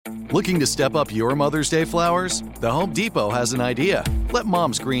Looking to step up your Mother's Day flowers? The Home Depot has an idea. Let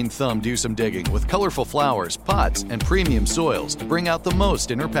Mom's green thumb do some digging with colorful flowers, pots, and premium soils to bring out the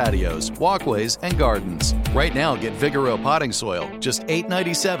most in her patios, walkways, and gardens. Right now, get Vigoro potting soil, just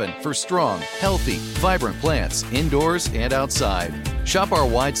 $8.97 for strong, healthy, vibrant plants indoors and outside. Shop our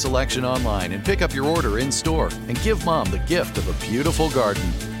wide selection online and pick up your order in-store and give Mom the gift of a beautiful garden.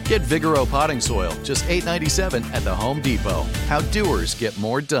 Get Vigoro potting soil, just $8.97 at the Home Depot. How doers get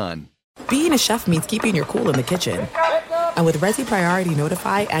more done. Being a chef means keeping your cool in the kitchen. And with Resi Priority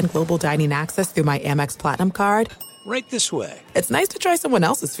Notify and Global Dining Access through my Amex Platinum card, right this way. It's nice to try someone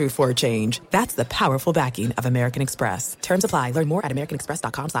else's food for a change. That's the powerful backing of American Express. Terms apply. Learn more at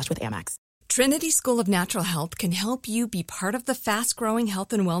americanexpress.com/withAmex. Trinity School of Natural Health can help you be part of the fast-growing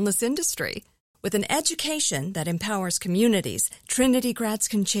health and wellness industry. With an education that empowers communities, Trinity grads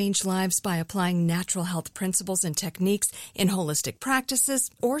can change lives by applying natural health principles and techniques in holistic practices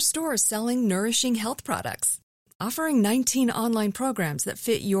or stores selling nourishing health products. Offering 19 online programs that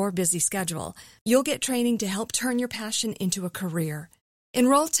fit your busy schedule, you'll get training to help turn your passion into a career.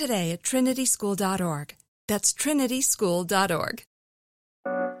 Enroll today at trinityschool.org. That's trinityschool.org.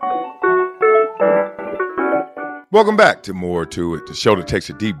 Welcome back to More to It, the show that takes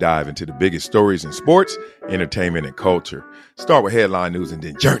a deep dive into the biggest stories in sports, entertainment, and culture. Start with headline news and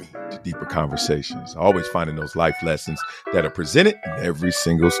then journey to deeper conversations. Always finding those life lessons that are presented in every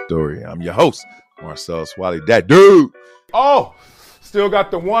single story. I'm your host, Marcel Swally, that dude. Oh, still got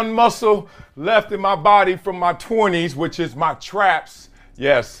the one muscle left in my body from my 20s, which is my traps.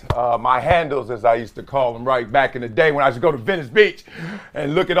 Yes, my handles, as I used to call them right back in the day when I used to go to Venice Beach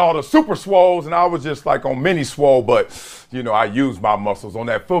and look at all the super swoles, and I was just like on mini swole, but, you know, I used my muscles on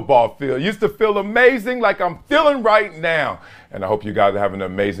that football field. Used to feel amazing like I'm feeling right now. And I hope you guys are having an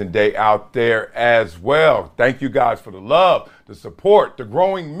amazing day out there as well. Thank you guys for the love, the support, the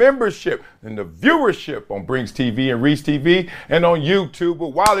growing membership, and the viewership on Brinks TV and Reese TV and on YouTube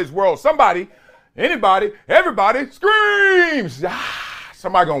with Wiley's World. Somebody, anybody, everybody screams.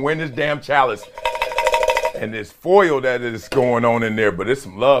 Somebody gonna win this damn chalice. And this foil that is going on in there, but there's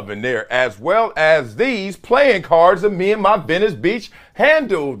some love in there, as well as these playing cards of me and my Venice Beach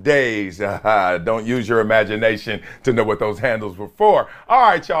handle days. Don't use your imagination to know what those handles were for. All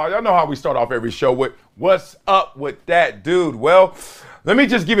right, y'all know how we start off every show with what's up with that dude. Well, let me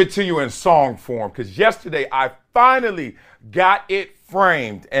just give it to you in song form, because yesterday I finally got it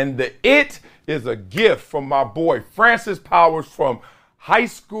framed, and the it is a gift from my boy Francis Powers from high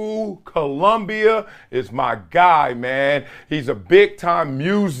school, Columbia. Is my guy, man. He's a big-time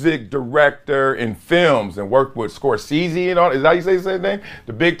music director in films and worked with Scorsese and all. Is that how you say his name?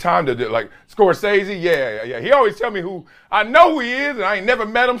 The big time, like Scorsese? Yeah. He always tell me who, I know who he is, and I ain't never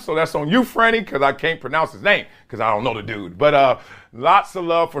met him, so that's on you, Franny, because I can't pronounce his name, because I don't know the dude. But lots of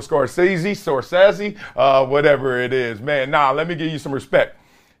love for Scorsese, whatever it is. Man, let me give you some respect.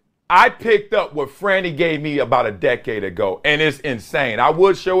 I picked up what Franny gave me about a decade ago, and it's insane. I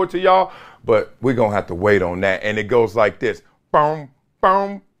would show it to y'all, but we're going to have to wait on that. And it goes like this. Boom,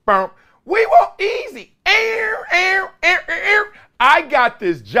 boom, boom. We want easy. I got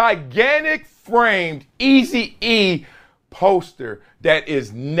this gigantic framed Eazy-E poster that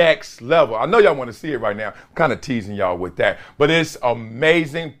is next level. I know y'all want to see it right now. I'm kind of teasing y'all with that, but it's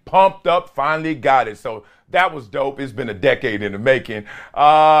amazing. Pumped up, finally got it. So that was dope. It's been a decade in the making.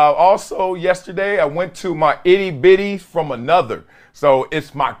 Also, yesterday, I went to my itty bitty from another. So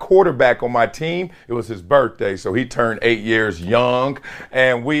it's my quarterback on my team. It was his birthday, so he turned 8 years young.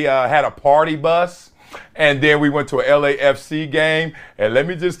 And we had a party bus, and then we went to a LAFC game. And let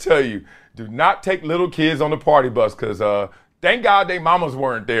me just tell you, do not take little kids on the party bus, because thank God they mamas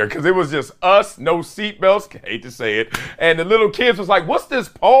weren't there, because it was just us, no seatbelts, hate to say it. And the little kids was like, what's this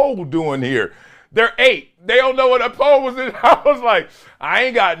pole doing here? They're 8. They don't know what a pole was in. I was like, I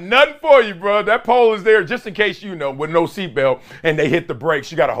ain't got nothing for you, bro. That pole is there just in case, with no seatbelt and they hit the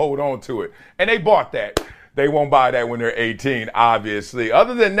brakes. You got to hold on to it. And they bought that. They won't buy that when they're 18, obviously.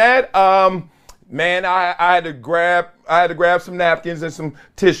 Other than that, man, I had to grab some napkins and some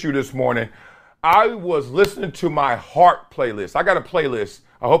tissue this morning. I was listening to my heart playlist. I got a playlist.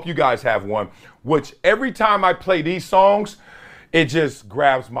 I hope you guys have one, which every time I play these songs, it just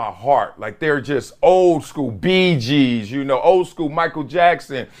grabs my heart. Like, they're just old school Bee Gees, old school Michael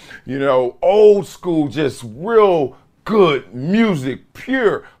Jackson, old school, just real good music,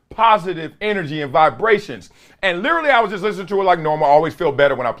 pure positive energy and vibrations. And literally I was just listening to it like normal. I always feel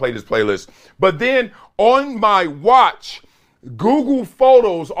better when I play this playlist. But then on my watch, Google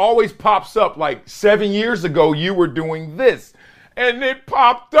Photos always pops up like 7 years ago, you were doing this. and it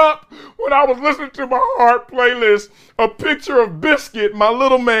popped up when I was listening to my Heart playlist, a picture of Biscuit, my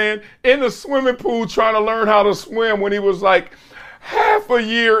little man, in the swimming pool trying to learn how to swim when he was like half a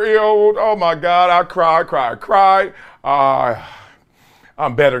year old. Oh my God, I cried.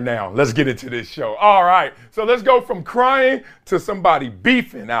 I'm better now. Let's get into this show. All right, so let's go from crying to somebody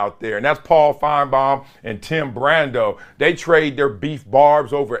beefing out there, and that's Paul Finebaum and Tim Brando. They trade their beef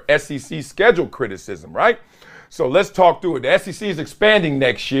barbs over SEC schedule criticism, right? So let's talk through it. The SEC is expanding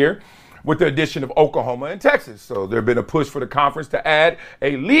next year with the addition of Oklahoma and Texas. So there's been a push for the conference to add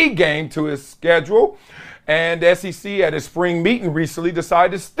a league game to its schedule, and the SEC at its spring meeting recently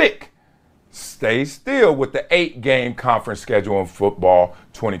decided to stay still with the 8-game conference schedule in football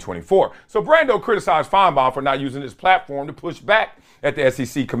 2024. So Brando criticized Finebaum for not using his platform to push back at the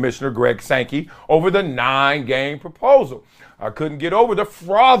SEC Commissioner Greg Sankey over the 9-game proposal. I couldn't get over the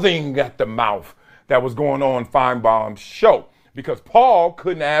frothing at the mouth that was going on Finebaum's show because Paul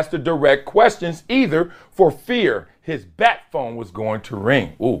couldn't ask the direct questions either for fear his bat phone was going to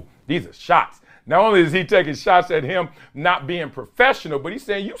ring. Ooh, these are shots. Not only is he taking shots at him not being professional, but he's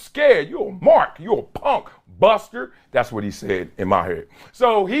saying, you scared, you a mark, you a punk, buster. That's what he said in my head.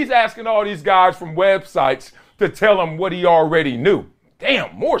 So he's asking all these guys from websites to tell him what he already knew.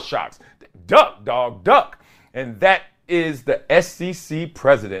 Damn, more shots. Duck, dog, duck. And that is the SEC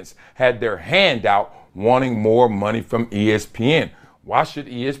presidents had their hand out wanting more money from ESPN. Why should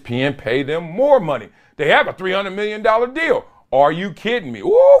ESPN pay them more money? They have a $300 million deal. Are you kidding me?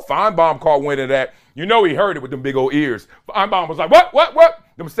 Ooh, Finebaum caught wind of that. You know he heard it with them big old ears. Finebaum was like, what?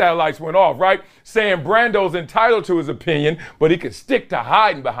 Them satellites went off, right? Saying Brando's entitled to his opinion, but he could stick to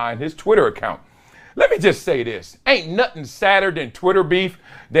hiding behind his Twitter account. Let me just say this. Ain't nothing sadder than Twitter beef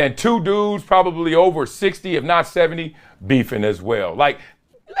than two dudes, probably over 60, if not 70, beefing as well. Like,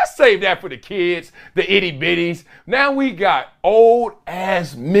 let's save that for the kids, the itty bitties. Now we got old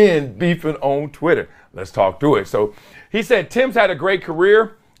ass men beefing on Twitter. Let's talk through it. So he said Tim's had a great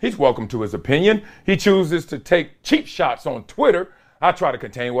career. He's welcome to his opinion. He chooses to take cheap shots on Twitter. I try to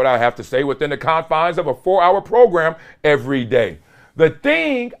contain what I have to say within the confines of a 4-hour program every day. The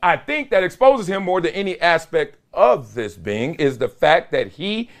thing I think that exposes him more than any aspect of this being is the fact that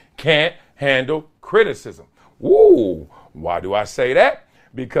he can't handle criticism. Ooh, why do I say that?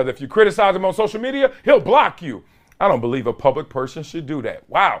 Because if you criticize him on social media, he'll block you. I don't believe a public person should do that.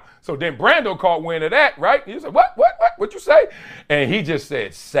 Wow. So then Brando caught wind of that, right? He said, what you say? And he just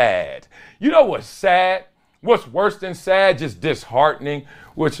said, sad. You know what's sad? What's worse than sad? Just disheartening,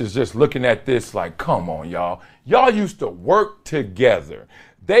 which is just looking at this like, come on, y'all. Y'all used to work together.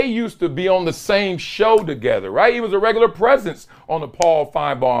 They used to be on the same show together, right? He was a regular presence on the Paul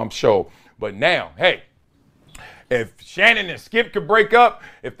Finebaum show. But now, hey, if Shannon and Skip could break up,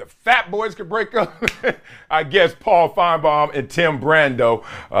 if the Fat Boys could break up, I guess Paul Finebaum and Tim Brando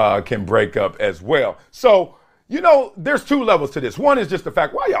can break up as well. So, you know, there's two levels to this. One is just the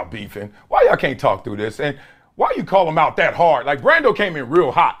fact, why y'all beefing? Why y'all can't talk through this? And why you call him out that hard? Like, Brando came in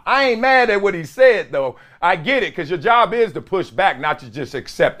real hot. I ain't mad at what he said, though. I get it, because your job is to push back, not to just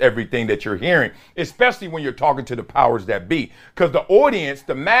accept everything that you're hearing, especially when you're talking to the powers that be. Because the audience,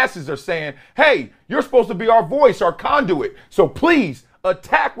 the masses are saying, hey, you're supposed to be our voice, our conduit. So please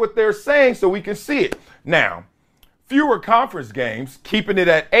attack what they're saying so we can see it. Now, fewer conference games, keeping it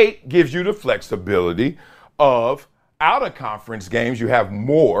at 8 gives you the flexibility of out-of-conference games. You have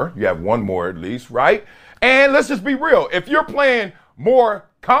more. You have one more at least, right? And let's just be real. If you're playing more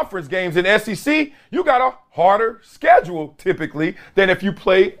conference games in SEC, you got a harder schedule typically than if you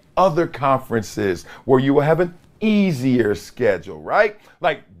play other conferences where you will have an easier schedule, right?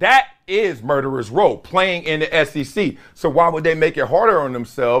 Like, that is murderer's row, playing in the SEC. So why would they make it harder on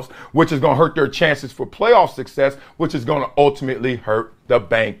themselves, which is going to hurt their chances for playoff success, which is going to ultimately hurt the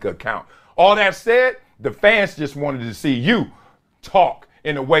bank account? All that said, the fans just wanted to see you talk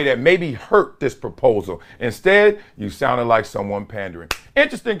in a way that maybe hurt this proposal. Instead, you sounded like someone pandering.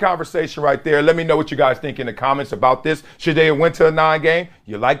 Interesting conversation right there. Let me know what you guys think in the comments about this. Should they have went to a 9 game?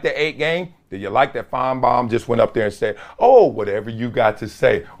 You like the 8 game? Did you like that Finebaum just went up there and said, oh, whatever you got to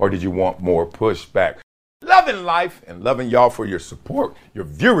say? Or did you want more pushback? Loving life and loving y'all for your support, your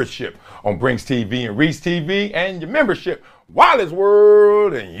viewership on Brinks TV and Reese TV, and your membership, Wireless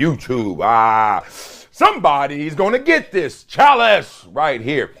World and YouTube. Somebody's going to get this chalice right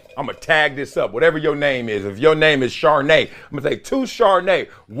here. I'm going to tag this up, whatever your name is. If your name is Charnay, I'm going to say, to Charnay,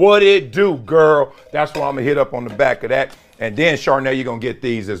 what it do, girl? That's what I'm going to hit up on the back of that. And then, Charnay, you're going to get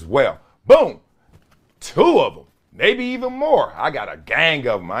these as well. Boom. 2 of them. Maybe even more. I got a gang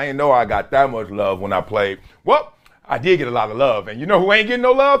of them. I didn't know I got that much love when I played. Well, I did get a lot of love. And you know who ain't getting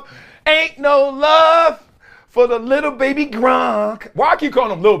no love? Ain't no love for the little baby Gronk. Why I keep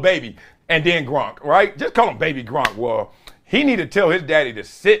calling him little baby and then Gronk, right? Just call him baby Gronk. Well, he need to tell his daddy to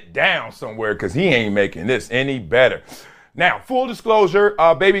sit down somewhere because he ain't making this any better. Now, full disclosure,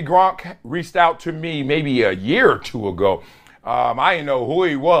 baby Gronk reached out to me maybe a year or two ago. I didn't know who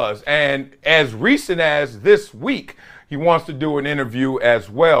he was. And as recent as this week, he wants to do an interview as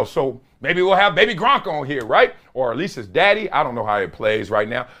well. So maybe we'll have baby Gronk on here, right? Or at least his daddy. I don't know how it plays right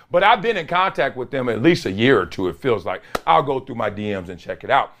now. But I've been in contact with them at least a year or two, it feels like. I'll go through my DMs and check it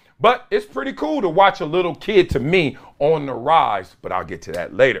out. But it's pretty cool to watch a little kid, to me, on the rise. But I'll get to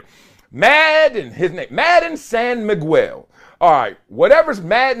that later. Madden San Miguel. All right, whatever's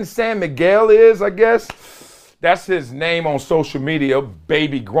Madden San Miguel is, I guess, that's his name on social media,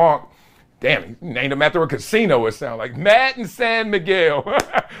 baby Gronk. Damn, he named him after a casino, it sounds like. Madden San Miguel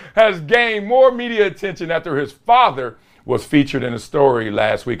has gained more media attention after his father was featured in a story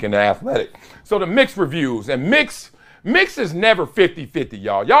last week in The Athletic. So the mixed reviews, and mix is never 50-50,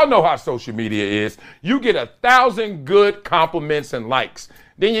 y'all. Y'all know how social media is. You get 1,000 good compliments and likes.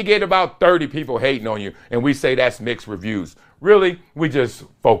 Then you get about 30 people hating on you, and we say that's mixed reviews. Really, we just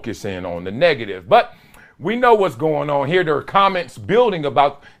focus in on the negative. But we know what's going on here. There are comments building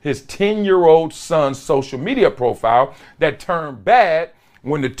about his 10-year-old son's social media profile that turned bad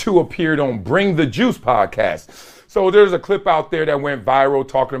when the two appeared on Bring the Juice podcast. So there's a clip out there that went viral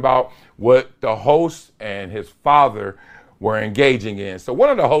talking about what the host and his father were engaging in. So one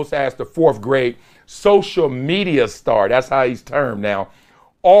of the hosts asked the 4th grade social media star, that's how he's termed now,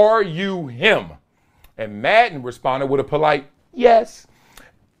 "Are you him?" And Madden responded with a polite yes.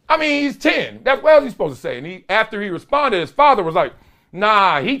 I mean, he's 10. That's what else he's supposed to say. And after he responded, his father was like,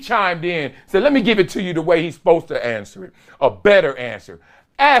 nah, he chimed in, said, let me give it to you the way he's supposed to answer it. A better answer.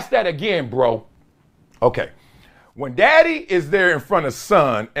 Ask that again, bro. Okay. When daddy is there in front of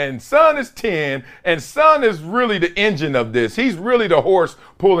son, and son is 10, and son is really the engine of this. He's really the horse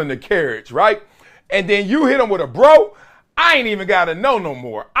pulling the carriage, right? And then you hit him with a bro, I ain't even got to know no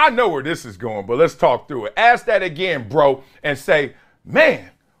more. I know where this is going, but let's talk through it. Ask that again, bro, and say,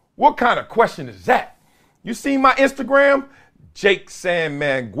 man, what kind of question is that? You see my Instagram? Jake San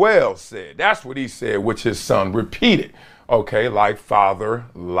Miguel said. That's what he said, which his son repeated. Okay, like father,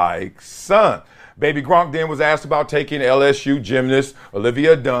 like son. Baby Gronk then was asked about taking LSU gymnast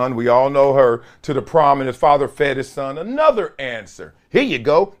Olivia Dunn, we all know her, to the prom, and his father fed his son another answer. Here you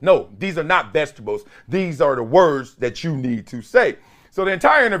go. No, these are not vegetables. These are the words that you need to say. So the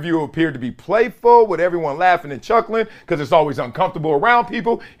entire interview appeared to be playful, with everyone laughing and chuckling, because it's always uncomfortable around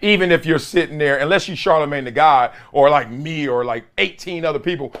people, even if you're sitting there, unless you're Charlamagne the God, or like me, or like 18 other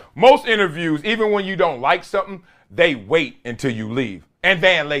people. Most interviews, even when you don't like something, they wait until you leave. And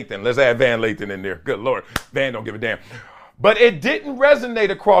Van Lathan. Let's add Van Lathan in there. Good Lord. Van don't give a damn. But it didn't resonate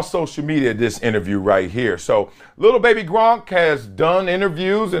across social media, this interview right here. So little baby Gronk has done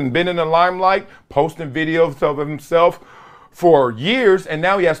interviews and been in the limelight, posting videos of himself for years. And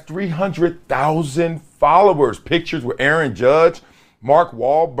now he has 300,000 followers. Pictures with Aaron Judge, Mark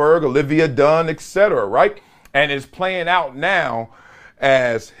Wahlberg, Olivia Dunn, etc., right? And it's playing out now,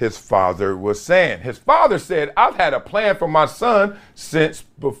 as his father was saying. His father said, I've had a plan for my son since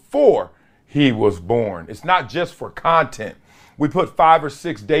before he was born. It's not just for content. We put 5 or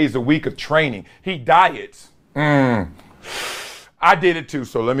 6 days a week of training. He diets. I did it too,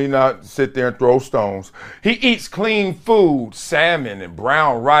 so let me not sit there and throw stones. He eats clean food, salmon and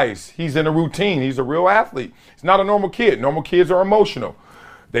brown rice. He's in a routine. He's a real athlete. He's not a normal kid. Normal kids are emotional.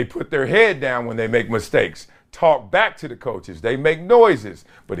 They put their head down when they make mistakes. Talk back to the coaches. They make noises,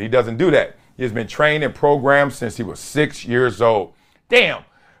 but he doesn't do that. He has been trained and programmed since he was 6 years old. Damn,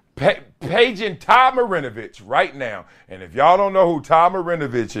 paging Todd Marinovich right now. And if y'all don't know who Todd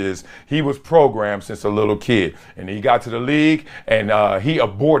Marinovich is, he was programmed since a little kid. And he got to the league, and he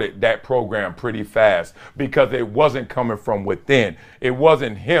aborted that program pretty fast because it wasn't coming from within. It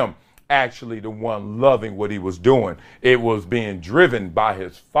wasn't him actually the one loving what he was doing. It was being driven by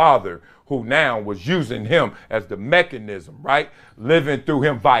his father, who now was using him as the mechanism, right? Living through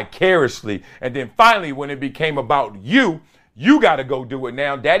him vicariously. And then finally, when it became about you got to go do it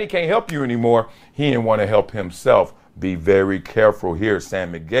now. Daddy can't help you anymore. He didn't want to help himself. Be very careful here,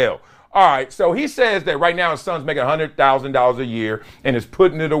 San Miguel. All right, so he says that right now his son's making $100,000 a year and is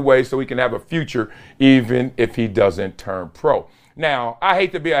putting it away so he can have a future even if he doesn't turn pro. Now, I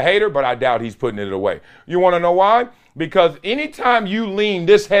hate to be a hater, but I doubt he's putting it away. You want to know why? Because anytime you lean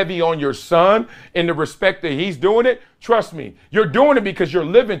this heavy on your son in the respect that he's doing it, trust me, you're doing it because you're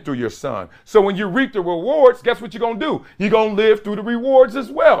living through your son. So when you reap the rewards, guess what you're going to do? You're going to live through the rewards as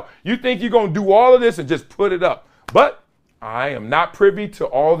well. You think you're going to do all of this and just put it up. But I am not privy to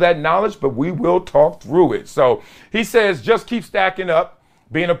all that knowledge, but we will talk through it. So he says, just keep stacking up,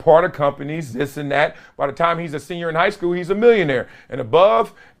 being a part of companies, this and that. By the time he's a senior in high school, he's a millionaire and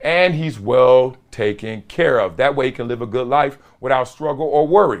above, and he's well taken care of. That way he can live a good life without struggle or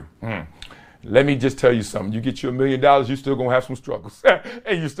worry. Let me just tell you something. You get you $1 million, you're still going to have some struggles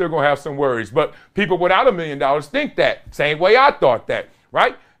and you're still going to have some worries. But people without $1 million think that. Same way I thought that,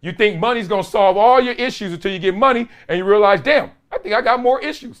 right? You think money's going to solve all your issues until you get money and you realize, damn, I think I got more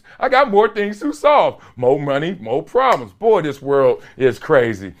issues. I got more things to solve. More money, more problems. Boy, this world is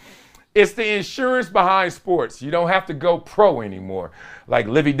crazy. It's the insurance behind sports. You don't have to go pro anymore. Like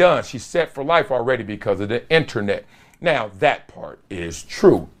Livy Dunn, she's set for life already because of the internet. Now, that part is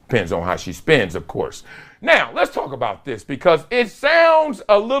true. Depends on how she spends, of course. Now, let's talk about this because it sounds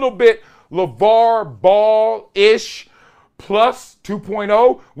a little bit LeVar Ball-ish plus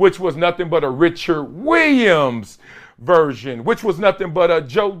 2.0, which was nothing but a Richard Williams version, which was nothing but a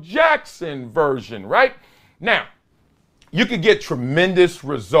Joe Jackson version, right? Now, you could get tremendous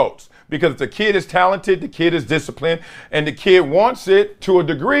results because if the kid is talented, the kid is disciplined, and the kid wants it to a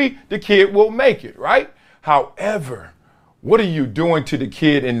degree, the kid will make it, right? However, what are you doing to the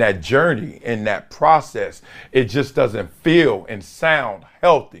kid in that journey, in that process? It just doesn't feel and sound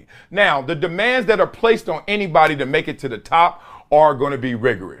healthy. Now, the demands that are placed on anybody to make it to the top are going to be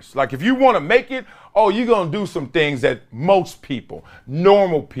rigorous. Like if you want to make it, you're going to do some things that most people,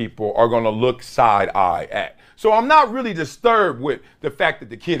 normal people, are going to look side eye at. So I'm not really disturbed with the fact that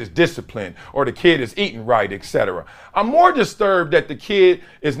the kid is disciplined or the kid is eating right, etc. I'm more disturbed that the kid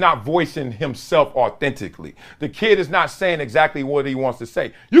is not voicing himself authentically. The kid is not saying exactly what he wants to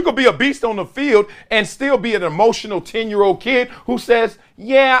say. You could be a beast on the field and still be an emotional 10-year-old kid who says,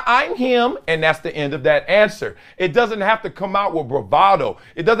 yeah, I'm him, and that's the end of that answer. It doesn't have to come out with bravado.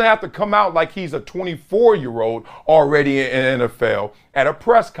 It doesn't have to come out like he's a 24-year-old already in NFL at a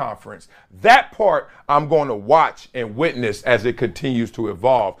press conference. That part I'm going to watch and witness as it continues to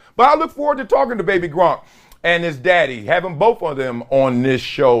evolve. But I look forward to talking to baby Gronk and his daddy, having both of them on this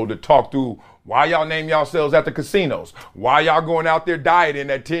show to talk through why y'all name yourselves at the casinos, why y'all going out there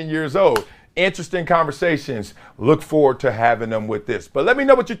dieting at 10 years old. Interesting conversations. Look forward to having them with this. But let me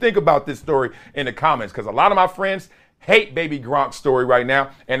know what you think about this story in the comments, because a lot of my friends hate baby Gronk's story right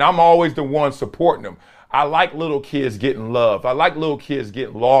now, and I'm always the one supporting them. I like little kids getting love. I like little kids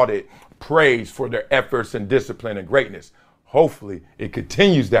getting lauded, praised for their efforts and discipline and greatness. Hopefully, it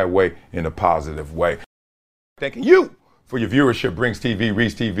continues that way in a positive way. Thanking you for your viewership, Brings TV,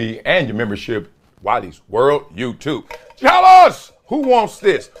 Reach TV, and your membership, Wiley's World YouTube. Tell us who wants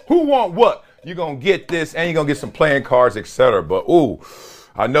this, who want what. You're going to get this, and you're going to get some playing cards, etc. But,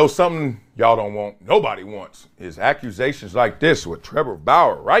 I know something y'all don't want, nobody wants, is accusations like this with Trevor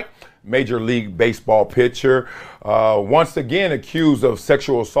Bauer, right? Major League Baseball pitcher, once again accused of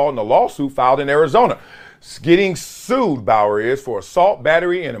sexual assault in a lawsuit filed in Arizona. Getting sued, Bauer is, for assault,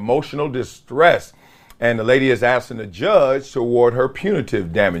 battery, and emotional distress. And the lady is asking the judge to award her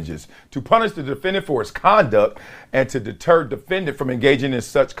punitive damages to punish the defendant for his conduct and to deter defendant from engaging in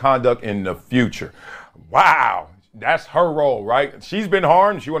such conduct in the future. Wow. That's her role, right? She's been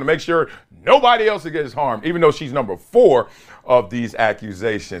harmed. She want to make sure nobody else gets harmed, even though she's number 4 of these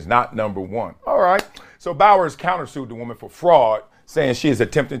accusations, not number 1. All right. So Bauer's countersued the woman for fraud, saying she is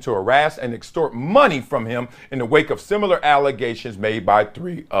attempting to harass and extort money from him in the wake of similar allegations made by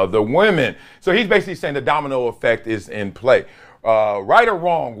 3 other women. So he's basically saying the domino effect is in play. Right or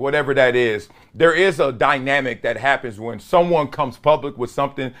wrong, whatever that is, there is a dynamic that happens when someone comes public with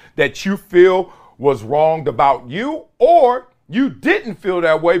something that you feel was wronged about you, or you didn't feel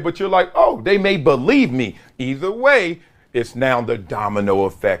that way, but you're like, they may believe me. Either way, it's now the domino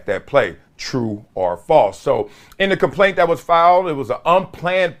effect at play, true or false. So in the complaint that was filed, it was an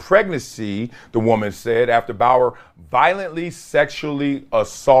unplanned pregnancy, the woman said, after Bauer violently sexually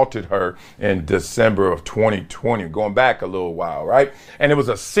assaulted her in December of 2020, going back a little while, right? And it was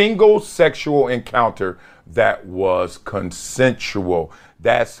a single sexual encounter that was consensual.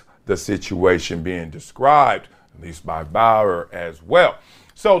 That's the situation being described, at least by Bauer as well.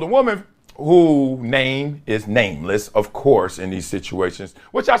 So the woman, whose name is nameless, of course, in these situations,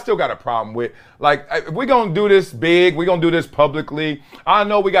 which I still got a problem with. Like, if we're going to do this big, we're going to do this publicly. I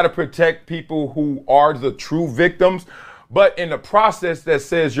know we got to protect people who are the true victims, but in the process that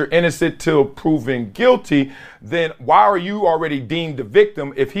says you're innocent till proven guilty, then why are you already deemed the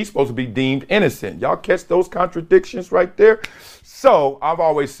victim if he's supposed to be deemed innocent? Y'all catch those contradictions right there? So I've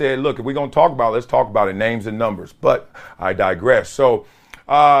always said, look, if we're going to talk about it, let's talk about it, names and numbers. But I digress. So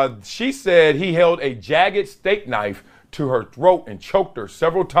she said he held a jagged steak knife to her throat and choked her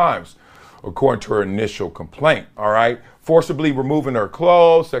several times according to her initial complaint. All right. Forcibly removing her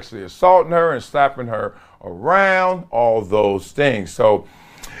clothes, sexually assaulting her, and slapping her around, all those things. So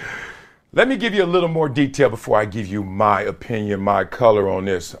let me give you a little more detail before I give you my opinion, my color on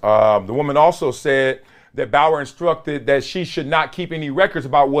this. The woman also said that Bauer instructed that she should not keep any records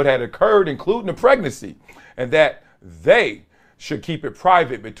about what had occurred, including the pregnancy, and that they should keep it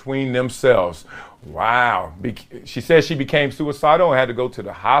private between themselves. Wow. She said she became suicidal and had to go to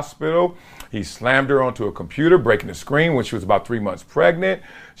the hospital. He slammed her onto a computer, breaking the screen when she was about 3 months pregnant.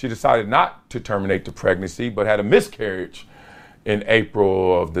 She decided not to terminate the pregnancy, but had a miscarriage in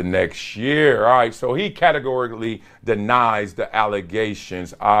April of the next year. All right, so he categorically denies the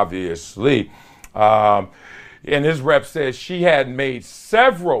allegations, obviously. And his rep says she had made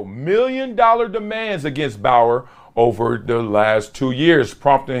several $million-dollar demands against Bauer over the last 2 years,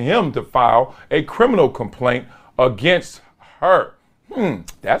 prompting him to file a criminal complaint against her.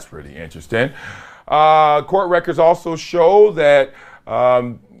 That's pretty interesting. Court records also show that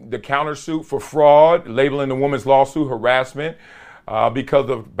the countersuit for fraud, labeling the woman's lawsuit harassment because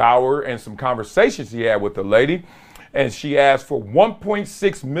of Bauer and some conversations he had with the lady. And she asked for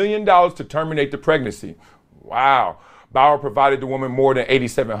 $1.6 million to terminate the pregnancy. Wow. Bauer provided the woman more than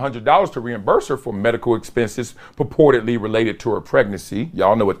 $8,700 to reimburse her for medical expenses purportedly related to her pregnancy.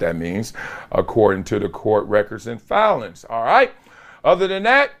 Y'all know what that means, according to the court records and filings. All right. Other than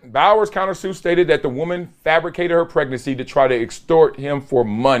that, Bauer's countersuit stated that the woman fabricated her pregnancy to try to extort him for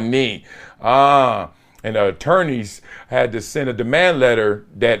money. And the attorneys had to send a demand letter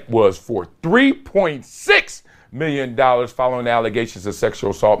that was for $3.6 million following the allegations of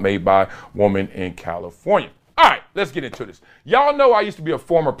sexual assault made by a woman in California. All right, let's get into this. Y'all know I used to be a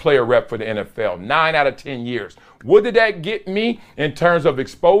former player rep for the NFL, 9 out of 10 years. What did that get me in terms of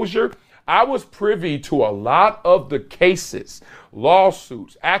exposure? I was privy to a lot of the cases,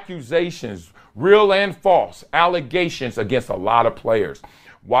 lawsuits, accusations, real and false allegations against a lot of players.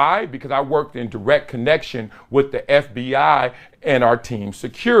 Why? Because I worked in direct connection with the FBI and our team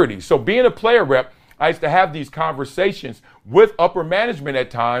security. So being a player rep, I used to have these conversations with upper management at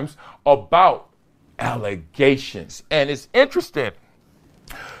times about allegations. And it's interesting.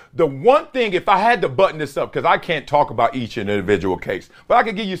 The one thing, if I had to button this up, because I can't talk about each individual case, but I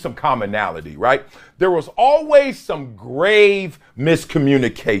can give you some commonality, right? There was always some grave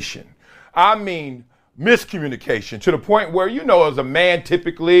miscommunication. I mean, miscommunication to the point where, you know, as a man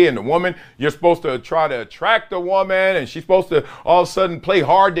typically and a woman, you're supposed to try to attract a woman and she's supposed to all of a sudden play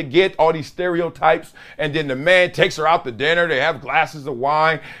hard to get, all these stereotypes. And then the man takes her out to dinner. They have glasses of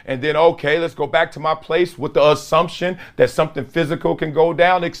wine. And then, okay, let's go back to my place with the assumption that something physical can go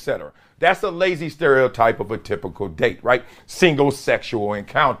down, etc. That's a lazy stereotype of a typical date, right? Single sexual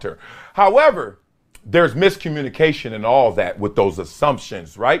encounter. However, there's miscommunication and all that with those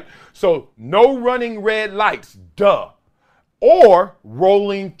assumptions, right? So no running red lights, duh. Or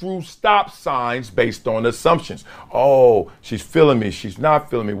rolling through stop signs based on assumptions. Oh, she's feeling me, she's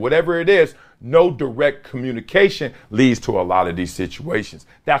not feeling me, whatever it is. No direct communication leads to a lot of these situations.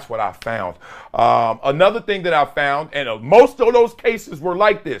 That's what I found. Another thing that I found, and most of those cases were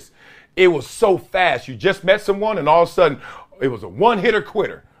like this. It was so fast. You just met someone and all of a sudden it was a one-hitter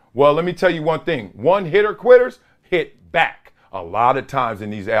quitter. Well, let me tell you one thing. One-hitter quitters hit back a lot of times in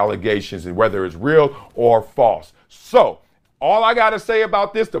these allegations, and whether it's real or false. So all I got to say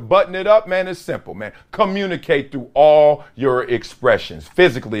about this, to button it up, man, is simple, man. Communicate through all your expressions,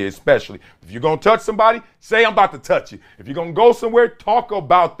 physically especially. If you're going to touch somebody, say I'm about to touch you. If you're going to go somewhere, talk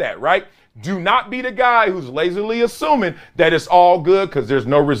about that, right? Do not be the guy who's lazily assuming that it's all good because there's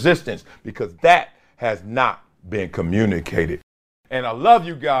no resistance, because that has not been communicated. And I love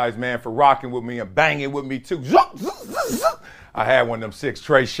you guys, man, for rocking with me and banging with me, too. I had one of them 6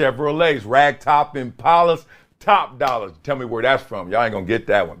 Trey Chevrolets, ragtop Impalas, top dollars. Tell me where that's from. Y'all ain't going to get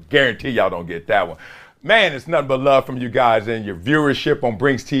that one. Guarantee y'all don't get that one. Man, it's nothing but love from you guys and your viewership on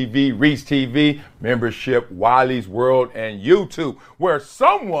Brinks TV, Reach TV, membership, Wiley's World, and YouTube, where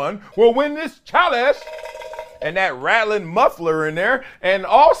someone will win this challenge. And that rattling muffler in there, and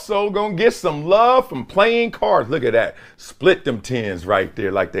also gonna get some love from playing cards. Look at that. Split them tens right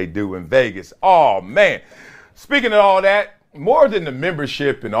there like they do in Vegas. Oh, man. Speaking of all that, more than the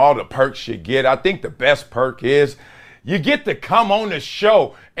membership and all the perks you get, I think the best perk is you get to come on the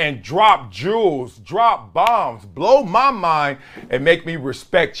show and drop jewels, drop bombs, blow my mind, and make me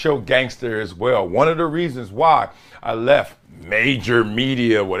respect your gangster as well. One of the reasons why I left major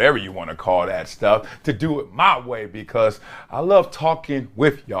media, whatever you want to call that stuff, to do it my way, because I love talking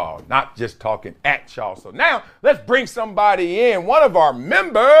with y'all, not just talking at y'all. So now let's bring somebody in, one of our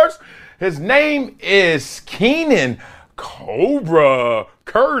members. His name is Keenan Cobra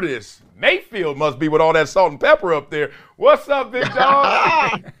Curtis Mayfield must be with all that salt and pepper up there. What's up, big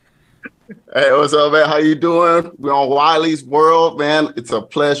dog? Hey, what's up, man? How you doing? We're on Wiley's World, man. It's a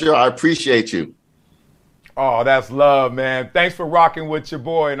pleasure. I appreciate you. Oh, that's love, man. Thanks for rocking with your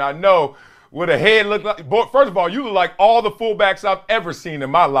boy. And I know what a head look like. Boy, first of all, you look like all the fullbacks I've ever seen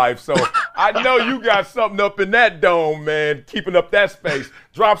in my life. So I know you got something up in that dome, man, keeping up that space.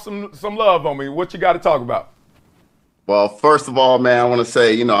 Drop some love on me. What you got to talk about? Well, first of all, man, I want to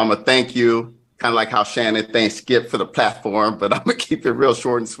say, I'm going to thank you, kind of like how Shannon thanked Skip for the platform, but I'm going to keep it real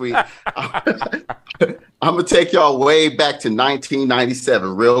short and sweet. I'm going to take y'all way back to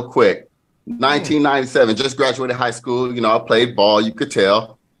 1997 real quick. 1997, just graduated high school. I played ball, you could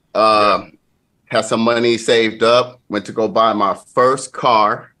tell. Had some money saved up, went to go buy my first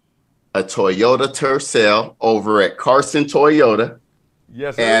car, a Toyota Tercel over at Carson Toyota.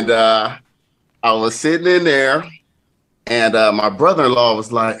 Yes, sir. And I was sitting in there, and my brother-in-law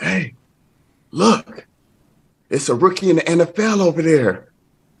was like, hey, look, it's a rookie in the NFL over there.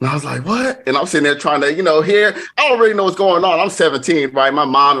 And I was like, what? And I'm sitting there trying to, hear. I don't really know what's going on. I'm 17, right? My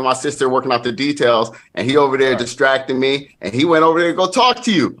mom and my sister working out the details, and he over there distracting me, and he went over there to go talk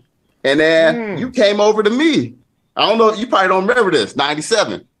to you. And then you came over to me. I don't know. You probably don't remember this,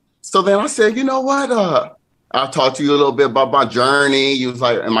 97. So then I said, you know what? I'll talk to you a little bit about my journey. You was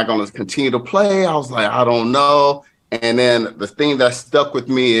like, am I going to continue to play? I was like, I don't know. And then the thing that stuck with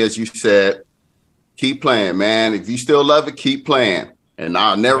me is you said, keep playing, man. If you still love it, keep playing. And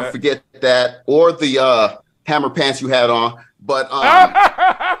I'll never forget that, or the hammer pants you had on. But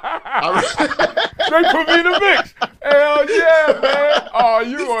straight put me in the mix. Hell yeah, man. Oh,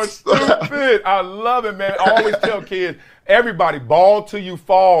 you are stupid. I love it, man. I always tell kids, everybody, ball till you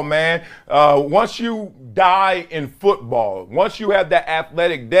fall, man. Once you die in football, once you have that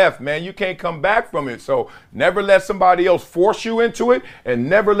athletic death, man, you can't come back from it. So never let somebody else force you into it, and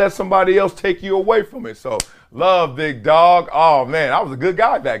never let somebody else take you away from it. So love, big dog. Oh, man, I was a good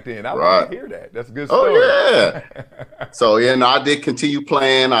guy back then. I love to hear that. That's a good story. Oh, yeah. So, I did continue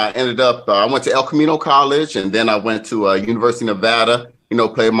playing. I ended up, I went to El Camino College, and then I went to University of Nevada,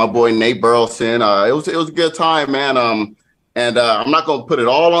 played with my boy Nate Burleson. It was a good time, man. And I'm not going to put it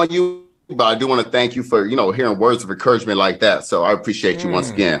all on you, but I do want to thank you for, hearing words of encouragement like that. So I appreciate you once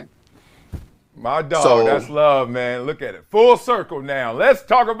again. My dog, that's love, man. Look at it. Full circle now. Let's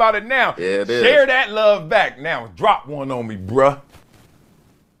talk about it now. Yeah, it is. Share that love back now. Drop one on me, bruh.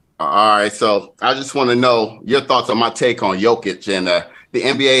 All right, so I just want to know your thoughts on my take on Jokic and the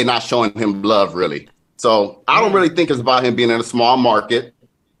NBA not showing him love, really. So I don't really think it's about him being in a small market.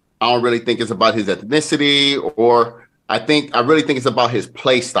 I don't really think it's about his ethnicity, or I really think it's about his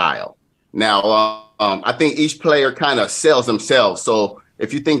play style. Now, I think each player kind of sells themselves. So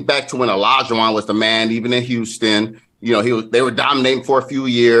if you think back to when Olajuwon was the man, even in Houston, they were dominating for a few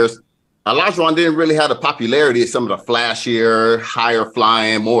years. Olajuwon didn't really have the popularity of some of the flashier, higher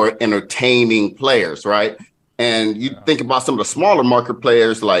flying, more entertaining players, right? And you think about some of the smaller market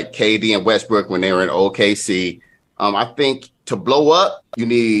players like KD and Westbrook when they were in OKC. I think to blow up, you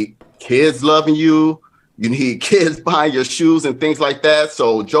need kids loving you. You need kids buying your shoes and things like that.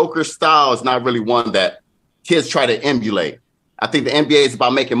 So Joker's style is not really one that kids try to emulate. I think the NBA is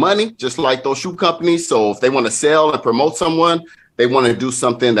about making money, just like those shoe companies. So if they want to sell and promote someone, they want to do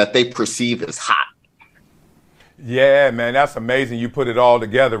something that they perceive as hot. Yeah, man, that's amazing. You put it all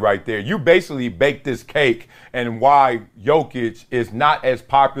together right there. You basically baked this cake and why Jokic is not as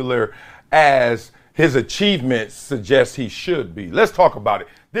popular as his achievements suggest he should be. Let's talk about it.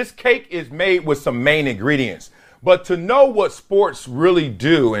 This cake is made with some main ingredients. But to know what sports really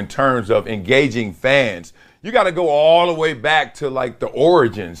do in terms of engaging fans, you got to go all the way back to like the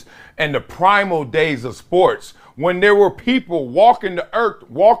origins and the primal days of sports when there were people walking the earth,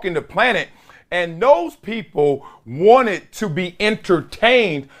 walking the planet, and those people wanted to be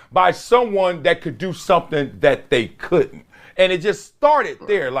entertained by someone that could do something that they couldn't. And it just started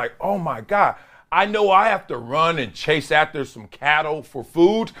there like, oh my God, I know I have to run and chase after some cattle for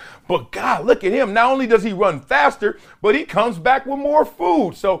food, but God, look at him. Not only does he run faster, but he comes back with more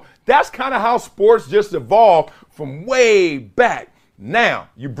food. So that's kind of how sports just evolved from way back. Now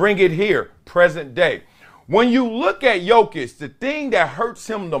you bring it here, present day. When you look at Jokic, the thing that hurts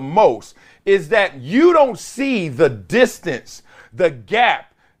him the most is that you don't see the distance, the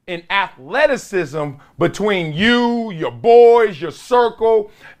gap in athleticism between you, your boys, your circle,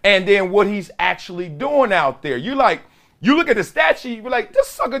 and then what he's actually doing out there. You're like, You look at the stat sheet, you're like, this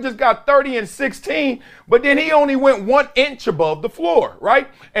sucker just got 30 and 16, but then he only went 1 inch above the floor, right?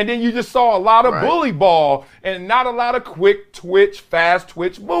 And then you just saw a lot of bully ball and not a lot of quick twitch, fast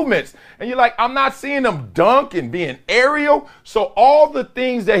twitch movements. And you're like, I'm not seeing him dunk and being aerial. So all the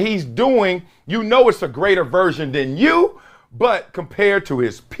things that he's doing, you know it's a greater version than you, but compared to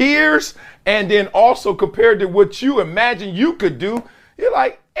his peers, and then also compared to what you imagine you could do, you're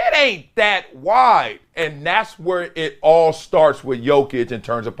like, it ain't that wide. And that's where it all starts with Jokic in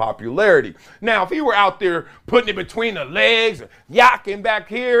terms of popularity. Now, if he were out there putting it between the legs, yakking back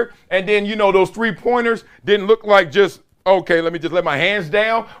here, and then, those 3-pointers didn't look like just, okay, let me just let my hands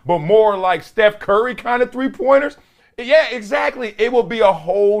down, but more like Steph Curry kind of 3-pointers. Yeah, exactly. It will be a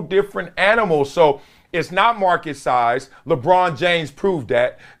whole different animal. So it's not market size. LeBron James proved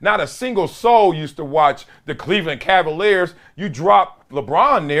that. Not a single soul used to watch the Cleveland Cavaliers. You drop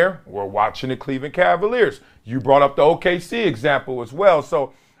LeBron there, we're watching the Cleveland Cavaliers. You brought up the OKC example as well.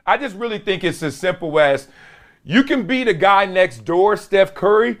 So I just really think it's as simple as you can be the guy next door, Steph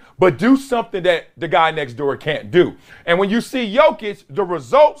Curry, but do something that the guy next door can't do. And when you see Jokic, the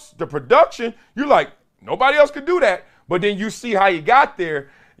results, the production, you're like, nobody else could do that. But then you see how you got there.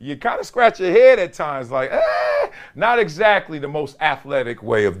 You kind of scratch your head at times like, not exactly the most athletic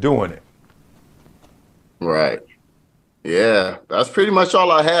way of doing it. Right. Yeah, that's pretty much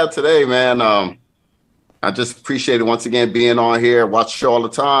all I have today, man. I just appreciate it once again being on here. Watch the show all the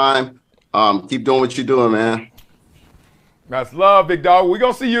time. Keep doing what you're doing, man. That's love, big dog. We're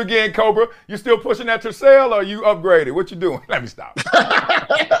going to see you again, Cobra. You still pushing that Tercel or you upgraded? What you doing? Let me stop.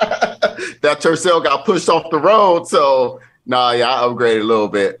 That Tercel got pushed off the road, so... I upgraded a little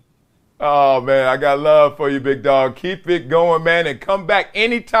bit. Oh, man, I got love for you, big dog. Keep it going, man, and come back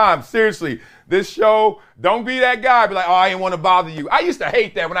anytime. Seriously, this show, don't be that guy. Be like, I didn't want to bother you. I used to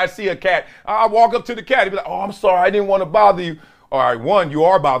hate that when I see a cat. I walk up to the cat. He'd be like, I'm sorry, I didn't want to bother you. All right, 1, you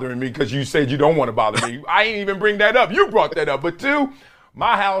are bothering me because you said you don't want to bother me. I ain't even bring that up. You brought that up. But 2,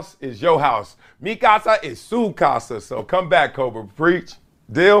 my house is your house. Mi casa is su casa. So come back, Cobra. Preach.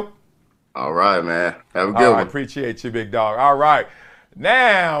 Deal? All right, man. Have a good one. one. I appreciate you, big dog. All right.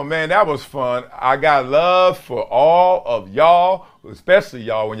 Now, man, that was fun. I got love for all of y'all, especially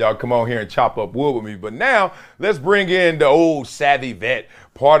y'all when y'all come on here and chop up wood with me. But now, let's bring in the old savvy vet,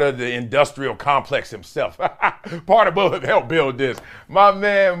 part of the industrial complex himself. Part of Bullet helped build this. My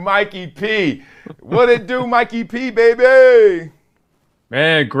man, Mikey P. What it do, Mikey P, baby?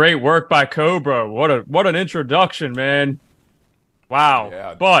 Man, great work by Cobra. What an introduction, man. Wow.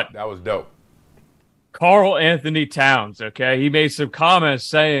 Yeah, but that was dope. Karl Anthony Towns, okay, he made some comments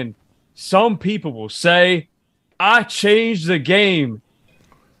saying, some people will say, I changed the game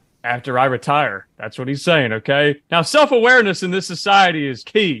after I retire. That's what he's saying, okay? Now, self-awareness in this society is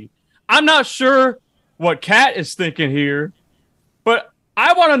key. I'm not sure what Kat is thinking here, but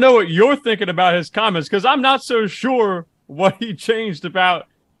I want to know what you're thinking about his comments because I'm not so sure what he changed about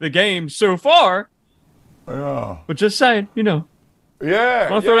the game so far. Yeah. But just saying, Yeah.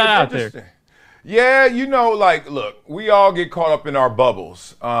 I'll throw that out there. Yeah, look, we all get caught up in our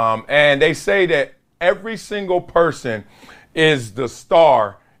bubbles. And they say that every single person is the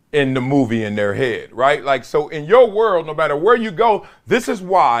star in the movie in their head, right? Like, so in your world, no matter where you go, this is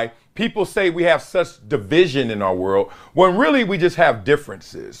why people say we have such division in our world when really we just have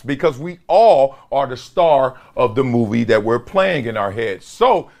differences because we all are the star of the movie that we're playing in our heads.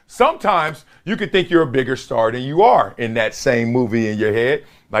 So sometimes you can think you're a bigger star than you are in that same movie in your head.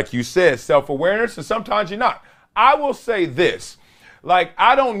 Like you said, self-awareness, and sometimes you're not. I will say this,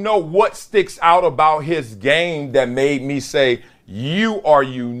 I don't know what sticks out about his game that made me say you are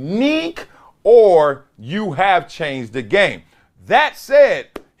unique or you have changed the game. That said,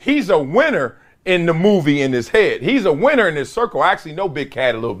 he's a winner in the movie in his head. He's a winner in his circle. I actually know Big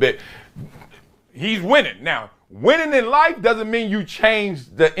Cat a little bit. He's winning. Now, winning in life doesn't mean you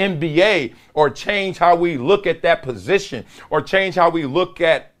change the NBA or change how we look at that position or change how we look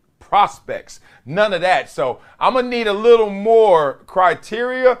at prospects. None of that. So I'm going to need a little more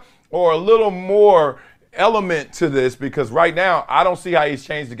criteria or a little more element to this because right now I don't see how he's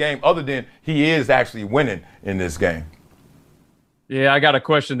changed the game other than he is actually winning in this game. Yeah, I got to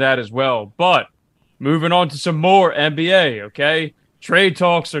question that as well. But moving on to some more NBA, okay? Trade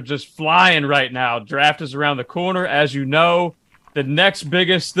talks are just flying right now. Draft is around the corner. As you know, the next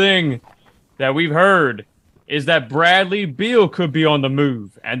biggest thing that we've heard is that Bradley Beal could be on the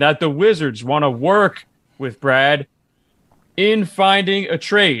move and that the Wizards want to work with Brad in finding a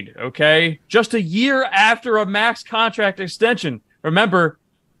trade, okay? Just a year after a max contract extension. Remember,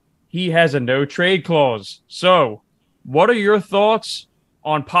 he has a no-trade clause. So what are your thoughts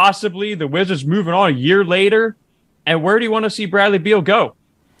on possibly the Wizards moving on a year later And where do you want to see Bradley Beal go?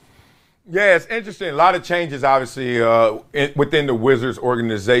 Yeah, it's interesting. A lot of changes, obviously, within the Wizards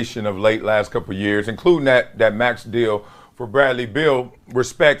organization of late last couple of years, including that max deal for Bradley Beal.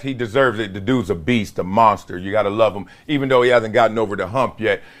 Respect, he deserves it. The dude's a beast, a monster. You got to love him. Even though he hasn't gotten over the hump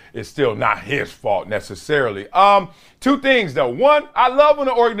yet, it's still not his fault necessarily. Two things, though. One, I love when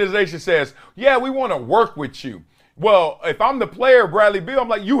the organization says, yeah, we want to work with you. Well, if I'm the player, Bradley Beal, I'm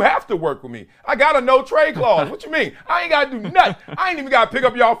like, you have to work with me. I got a no trade clause. What you mean? I ain't got to do nothing. I ain't even got to pick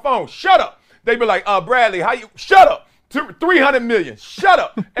up y'all phone. Shut up. They be like, Bradley, how you? Shut up. $300 million. Shut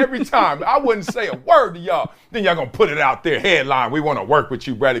up. Every time. I wouldn't say a word to y'all. Then y'all going to put it out there, headline, we want to work with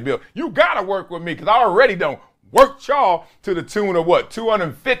you, Bradley Beal. You got to work with me because I already don't work y'all to the tune of what?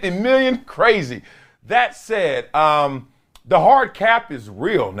 $250 million? Crazy. That said, the hard cap is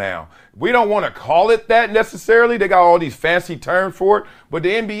real now. We don't want to call it that necessarily. They got all these fancy terms for it. But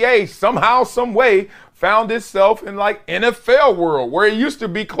the NBA somehow, some way found itself in like NFL world where it used to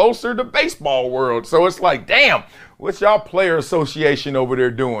be closer to baseball world. So it's like, damn, what's y'all player association over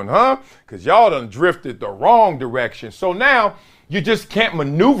there doing, huh? Because y'all done drifted the wrong direction. So now you just can't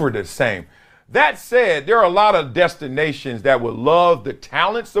maneuver the same. That said, there are a lot of destinations that would love the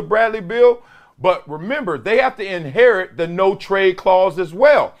talents of Bradley Beal. But remember, they have to inherit the no trade clause as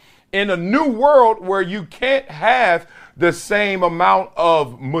well. In a new world where you can't have the same amount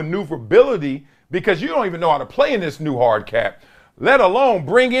of maneuverability because you don't even know how to play in this new hard cap, let alone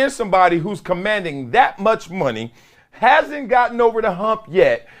bring in somebody who's commanding that much money, hasn't gotten over the hump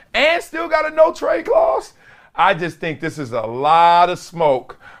yet, and still got a no trade clause. I just think this is a lot of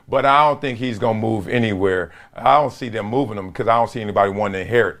smoke, but I don't think he's going to move anywhere. I don't see them moving him because I don't see anybody wanting to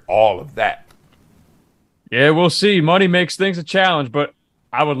inherit all of that. Yeah, we'll see. Money makes things a challenge, but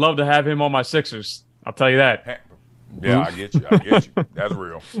I would love to have him on my Sixers. I'll tell you that. Yeah, I get you. That's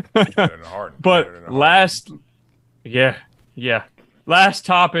real. But last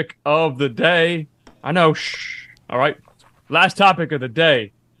topic of the day. I know. All right. Last topic of the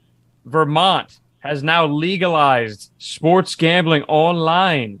day. Vermont has now legalized sports gambling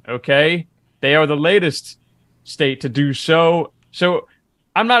online. Okay. They are the latest state to do so. So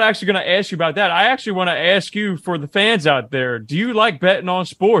I'm not actually going to ask you about that. I actually want to ask you, for the fans out there, do you like betting on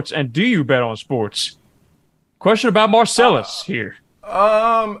sports, and do you bet on sports? Question about Marcellus here.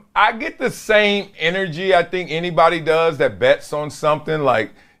 I get the same energy I think anybody does that bets on something.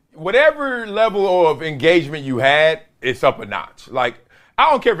 Like, whatever level of engagement you had, it's up a notch. Like,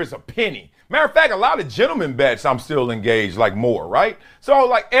 I don't care if it's a penny. Matter of fact, a lot of gentlemen bets I'm still engaged, like more, right? So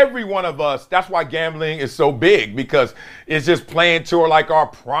like every one of us, that's why gambling is so big, because it's just playing to like our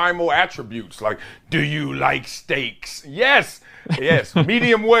primal attributes. Like, do you like steaks? Yes,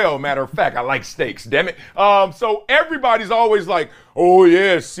 medium well, matter of fact, I like steaks, damn it. So everybody's always like, oh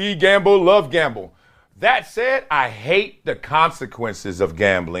yeah, see gamble, love gamble. That said, I hate the consequences of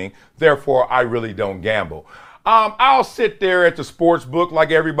gambling, therefore I really don't gamble. I'll sit there at the sports book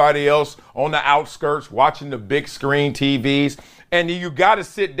like everybody else on the outskirts watching the big screen TVs, and you got to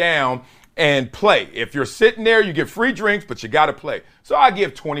sit down and play. If you're sitting there, you get free drinks, but you got to play. So I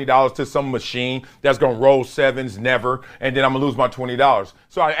give $20 to some machine that's going to roll sevens, never, and then I'm going to lose my $20.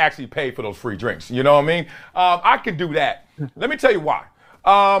 So I actually pay for those free drinks. You know what I mean? I can do that. Let me tell you why.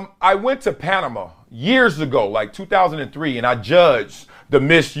 I went to Panama years ago, like 2003, and I judged the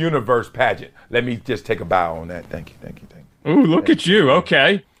Miss Universe pageant. Let me just take a bow on that. Thank you. Ooh, look at you.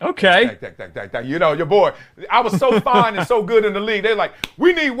 Okay. Thank. You know, your boy, I was so fine and so good in the league. They're like,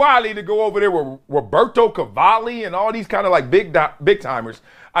 we need Wiley to go over there with Roberto Cavalli and all these kind of like big timers.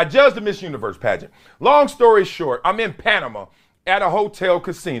 I judged the Miss Universe pageant. Long story short, I'm in Panama at a hotel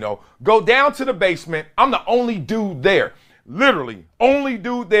casino. Go down to the basement. I'm the only dude there. Literally, only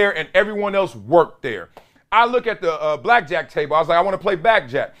dude there, and everyone else worked there. I look at the blackjack table. I was like, I want to play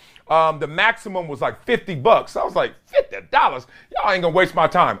blackjack. The maximum was like $50. I was like, $50? Y'all ain't gonna waste my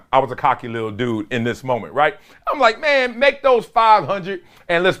time. I was a cocky little dude in this moment, right? I'm like, man, make those 500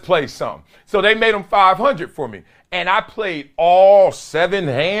 and let's play some. So they made them 500 for me. And I played all 7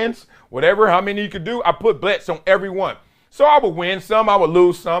 hands, whatever, how many you could do. I put bets on every one. So I would win some, I would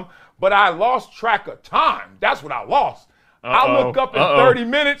lose some, but I lost track of time. That's what I lost. I look up in 30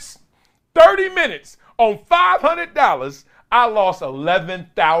 minutes, on $500, I lost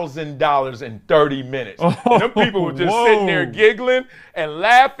 $11,000 in 30 minutes. And them people were just sitting there giggling and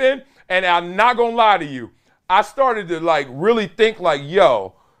laughing, and I'm not going to lie to you. I started to like really think like,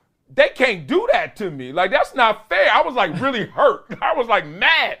 yo, they can't do that to me. Like, that's not fair. I was like really hurt. I was like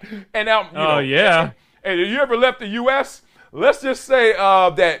mad. And yeah. And if you ever left the U.S., let's just say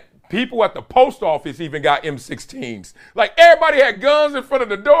that people at the post office even got M16s. Like, everybody had guns in front of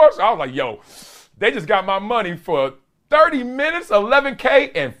the doors. So I was like, yo, They just got my money for 30 minutes,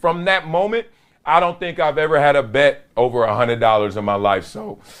 $11K. And from that moment, I don't think I've ever had a bet over $100 in my life.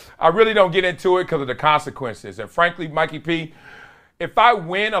 So I really don't get into it because of the consequences. And frankly, Mikey P, if I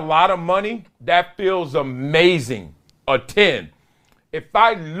win a lot of money, that feels amazing, a 10. If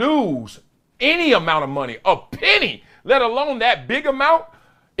I lose any amount of money, a penny, let alone that big amount,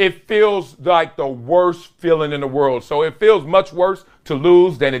 it feels like the worst feeling in the world. So it feels much worse to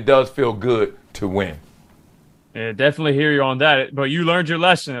lose than it does feel good to win. Yeah, definitely hear you on that. But you learned your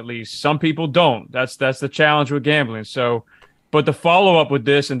lesson at least. Some people don't. That's the challenge with gambling. So, but the follow-up with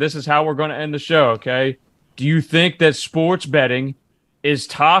this, and this is how we're going to end the show, okay? Do you think that sports betting is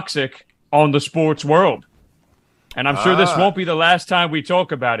toxic on the sports world? And I'm sure this won't be the last time we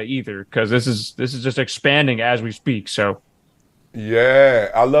talk about it either, because this is just expanding as we speak. So, yeah,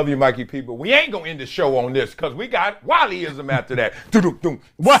 I love you, Mikey P, but we ain't gonna end the show on this because we got Wileyism after that.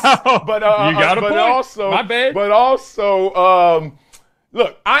 Wow, but you got a point. Also, my bad. But also,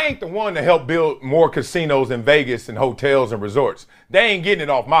 look, I ain't the one to help build more casinos in Vegas and hotels and resorts. They ain't getting it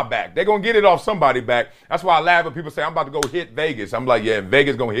off my back. They're gonna get it off somebody's back. That's why I laugh when people say I'm about to go hit Vegas. I'm like, yeah,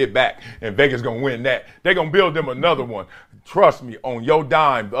 Vegas gonna hit back, and Vegas gonna win that. They're gonna build them another one. Trust me, on your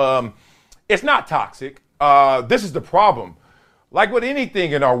dime. It's not toxic. This is the problem. Like with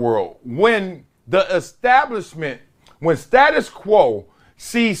anything in our world, when the establishment, when status quo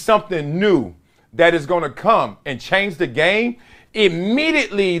sees something new that is going to come and change the game,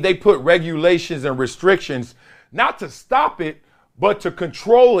 immediately they put regulations and restrictions, not to stop it, but to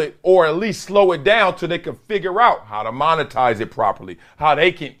control it or at least slow it down till they can figure out how to monetize it properly, how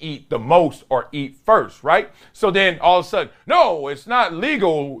they can eat the most or eat first, right? So then all of a sudden, no, it's not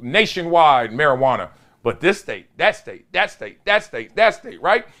legal nationwide marijuana. But this state, that state, that state, that state, that state,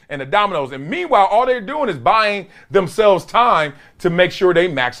 right? And the dominoes. And meanwhile, all they're doing is buying themselves time to make sure they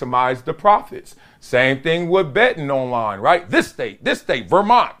maximize the profits. Same thing with betting online, right? This state,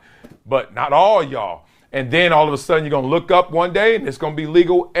 Vermont. But not all y'all. And then all of a sudden you're going to look up one day and it's going to be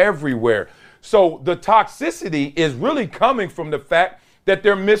legal everywhere. So the toxicity is really coming from the fact that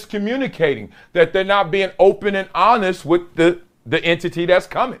they're miscommunicating, that they're not being open and honest with the entity that's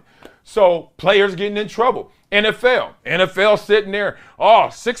coming. So players getting in trouble. NFL sitting there,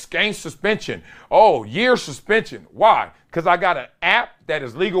 6-game suspension, year suspension. Why? Because I got an app that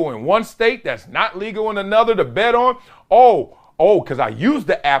is legal in one state that's not legal in another to bet on. Because I used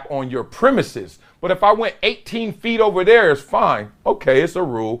the app on your premises. But if I went 18 feet over there, it's fine. Okay, it's a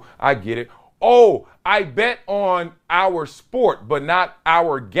rule. I get it. I bet on our sport, but not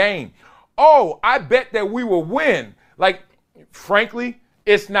our game. I bet that we will win. Like, frankly,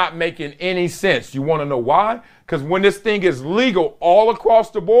 it's not making any sense. You want to know why? Because when this thing is legal all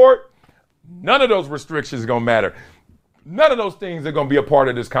across the board, none of those restrictions are going to matter. None of those things are going to be a part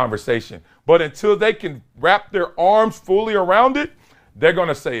of this conversation. But until they can wrap their arms fully around it, they're going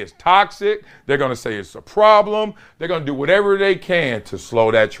to say it's toxic. They're going to say it's a problem. They're going to do whatever they can to slow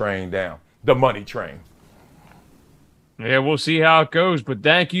that train down, the money train. Yeah, we'll see how it goes. But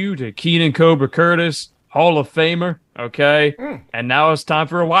thank you to Keenan Cobra Curtis, Hall of Famer, okay? And now it's time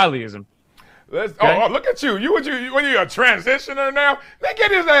for a Wileyism. Okay? Look at you. You a transitioner now? Man,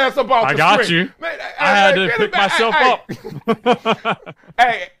 get his ass up off the screen. I got you. Man, I had to pick myself up.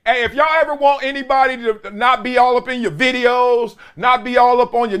 Hey, if y'all ever want anybody to not be all up in your videos, not be all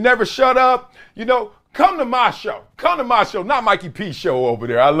up on your Never Shut Up, come to my show. Come to my show, not Mikey P show over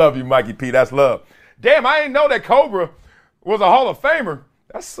there. I love you, Mikey P. That's love. Damn, I didn't know that Cobra was a Hall of Famer.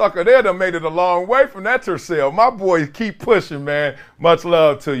 That sucker there done made it a long way from that Tercel. My boys keep pushing, man. Much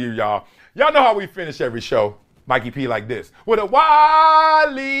love to you, y'all. Y'all know how we finish every show, Mikey P, like this. With a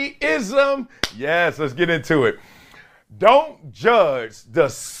Wileyism. Yes, let's get into it. Don't judge the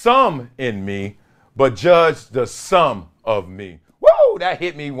sum in me, but judge the sum of me. Woo, that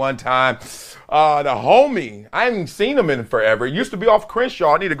hit me one time. The homie, I haven't seen him in forever. He used to be off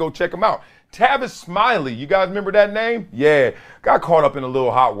Crenshaw. I need to go check him out. Tavis Smiley, you guys remember that name? Yeah, got caught up in a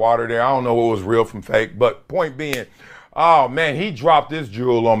little hot water there. I don't know what was real from fake, but point being, oh man, he dropped this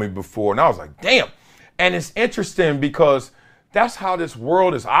jewel on me before, and I was like, damn. And it's interesting because that's how this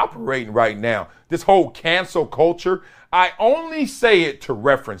world is operating right now. This whole cancel culture. I only say it to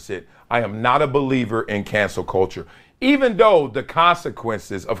reference it. I am not a believer in cancel culture, even though the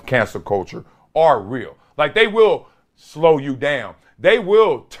consequences of cancel culture are real. Like, they will slow you down. They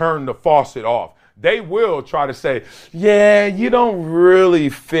will turn the faucet off. They will try to say, yeah, you don't really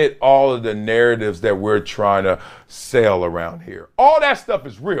fit all of the narratives that we're trying to sell around here. All that stuff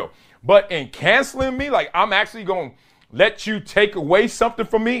is real. But in canceling me, like, I'm actually going to let you take away something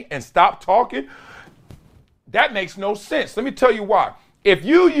from me and stop talking, that makes no sense. Let me tell you why. If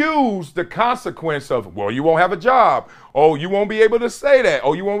you use the consequence of, well, you won't have a job. Oh, you won't be able to say that.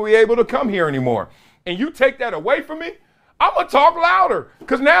 Oh, you won't be able to come here anymore. And you take that away from me, I'm going to talk louder.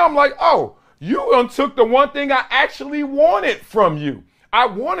 Because now I'm like, oh, you took the one thing I actually wanted from you. I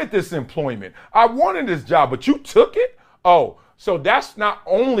wanted this employment. I wanted this job, but you took it? Oh, so that's not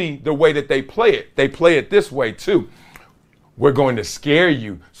only the way that they play it. They play it this way too. We're going to scare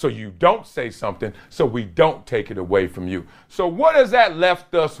you so you don't say something, so we don't take it away from you. So what has that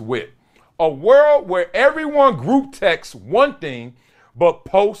left us with? A world where everyone group texts one thing, but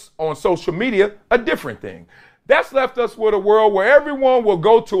posts on social media a different thing. That's left us with a world where everyone will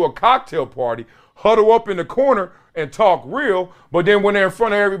go to a cocktail party, huddle up in the corner and talk real, but then when they're in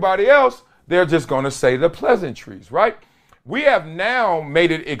front of everybody else, they're just going to say the pleasantries, right? We have now made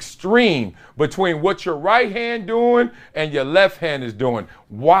it extreme between what your right hand doing and your left hand is doing,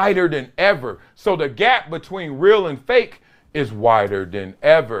 wider than ever. So the gap between real and fake is wider than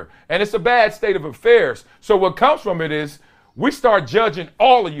ever. And it's a bad state of affairs. So what comes from it is we start judging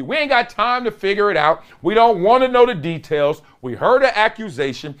all of you. We ain't got time to figure it out. We don't want to know the details. We heard an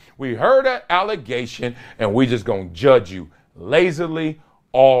accusation. We heard an allegation, and we just going to judge you lazily,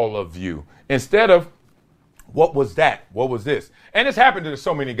 all of you. Instead of, what was that? What was this? And it's happened to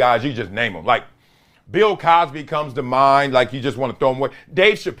so many guys, you just name them. Like Bill Cosby comes to mind, like you just want to throw him away.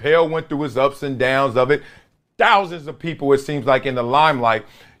 Dave Chappelle went through his ups and downs of it. Thousands of people, it seems like, in the limelight.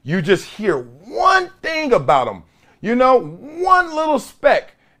 You just hear one thing about them, you know, one little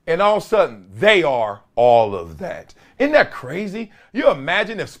speck, and all of a sudden they are all of that. Isn't that crazy? You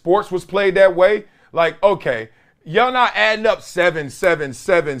imagine if sports was played that way? Like, okay, y'all not adding up 7, 7,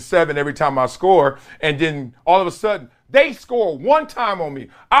 7, 7 every time I score, and then all of a sudden they score one time on me.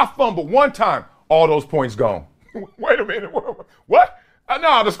 I fumble one time, all those points gone. Wait a minute, what?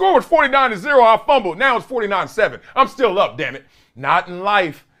 No, the score was 49-0. I fumbled. Now it's 49-7. I'm still up, damn it. Not in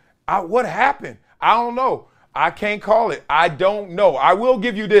life. What happened? I don't know. I can't call it. I don't know. I will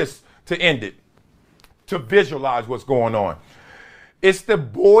give you this to end it, to visualize what's going on. It's the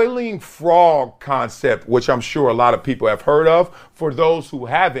boiling frog concept, which I'm sure a lot of people have heard of. For those who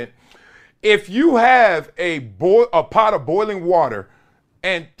haven't, if you have a pot of boiling water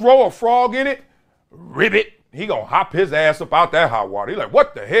and throw a frog in it, ribbit, he gonna hop his ass up out that hot water. He's like,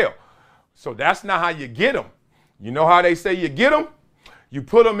 what the hell? So that's not how you get him. You know how they say you get him? You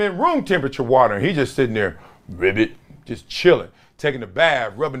put him in room temperature water, and he just sitting there, ribbit, just chilling, taking a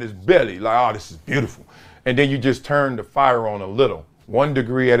bath, rubbing his belly, like, oh, this is beautiful. And then you just turn the fire on a little, 1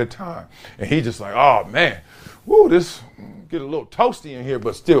 degree at a time. And he just like, oh man, woo, this get a little toasty in here,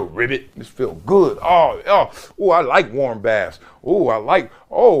 but still ribbit, this feel good. Oh, I like warm baths.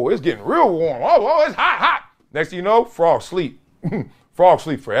 It's getting real warm. Oh, it's hot. Next thing you know, frogs sleep. Frogs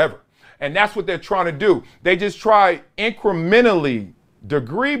sleep forever. And that's what they're trying to do. They just try incrementally,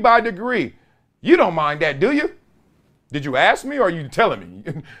 degree by degree. You don't mind that, do you? Did you ask me or are you telling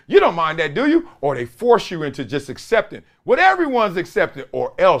me? You don't mind that, do you? Or they force you into just accepting what everyone's accepting,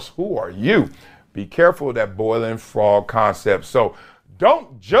 or else who are you? Be careful of that boiling frog concept. So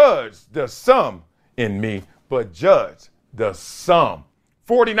don't judge the sum in me, but judge the sum.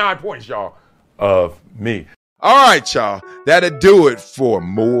 49 points, y'all, of me. All right, y'all. That'll do it for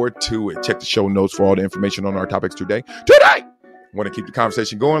More To It. Check the show notes for all the information on our topics today. Want to keep the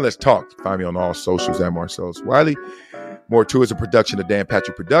conversation going? Let's talk. Find me on all socials at Marcellus Wiley. More To It is a production of Dan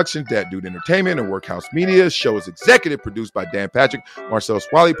Patrick Productions, That Dude Entertainment, and Workhouse Media. The show is executive produced by Dan Patrick, Marcellus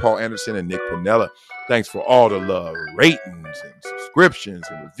Wiley, Paul Anderson, and Nick Pinella. Thanks for all the love, ratings, and subscriptions,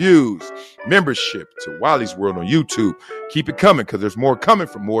 and reviews, membership to Wiley's World on YouTube. Keep it coming, because there's more coming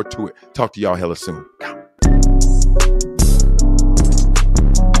from More To It. Talk to y'all hella soon.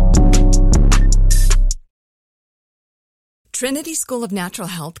 Trinity School of Natural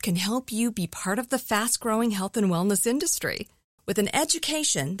Health can help you be part of the fast-growing health and wellness industry. With an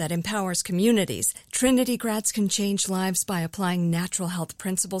education that empowers communities, Trinity grads can change lives by applying natural health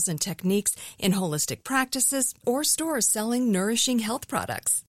principles and techniques in holistic practices or stores selling nourishing health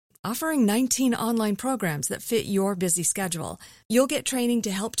products. Offering 19 online programs that fit your busy schedule, you'll get training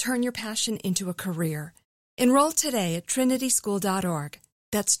to help turn your passion into a career. Enroll today at trinityschool.org.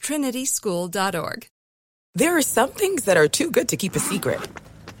 That's trinityschool.org. There are some things that are too good to keep a secret.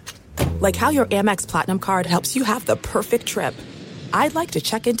 Like how your Amex Platinum card helps you have the perfect trip. I'd like to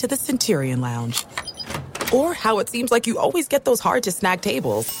check into the Centurion Lounge. Or how it seems like you always get those hard-to-snag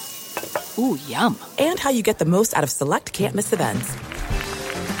tables. Ooh, yum. And how you get the most out of select can't-miss events.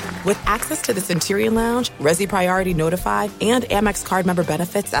 With access to the Centurion Lounge, Resi Priority Notify, and Amex card member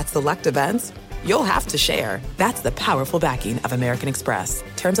benefits at select events, you'll have to share. That's the powerful backing of American Express.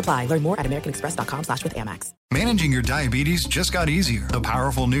 Terms apply. Learn more at americanexpress.com/withAmex. Managing your diabetes just got easier. The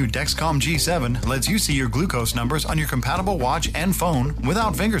powerful new Dexcom G7 lets you see your glucose numbers on your compatible watch and phone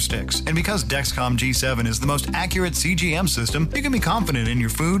without finger sticks. And because Dexcom G7 is the most accurate CGM system, you can be confident in your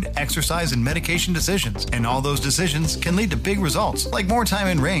food, exercise, and medication decisions. And all those decisions can lead to big results, like more time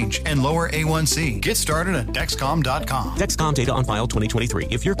in range and lower A1C. Get started at Dexcom.com. Dexcom data on file 2023.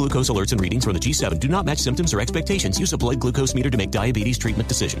 If your glucose alerts and readings from the G7 do not match symptoms or expectations, use a blood glucose meter to make diabetes treatment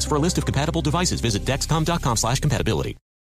decisions. For a list of compatible devices, visit Dexcom.com/compatibility.